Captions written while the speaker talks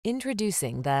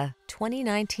Introducing the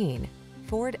 2019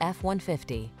 Ford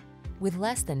F-150. With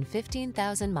less than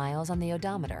 15,000 miles on the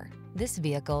odometer, this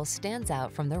vehicle stands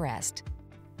out from the rest.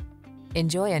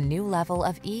 Enjoy a new level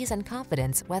of ease and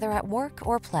confidence whether at work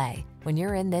or play when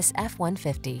you're in this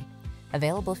F-150.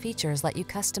 Available features let you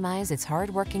customize its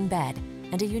hard-working bed,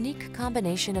 and a unique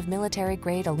combination of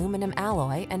military-grade aluminum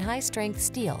alloy and high-strength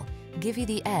steel give you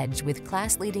the edge with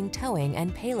class-leading towing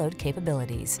and payload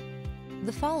capabilities.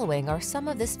 The following are some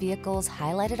of this vehicle's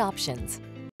highlighted options: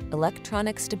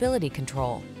 electronic stability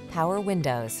control, power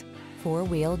windows,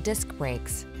 four-wheel disc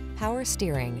brakes, power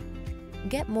steering.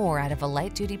 Get more out of a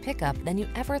light-duty pickup than you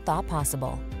ever thought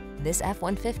possible. This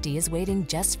F-150 is waiting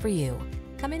just for you.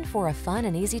 Come in for a fun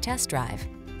and easy test drive.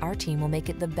 Our team will make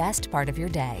it the best part of your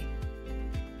day.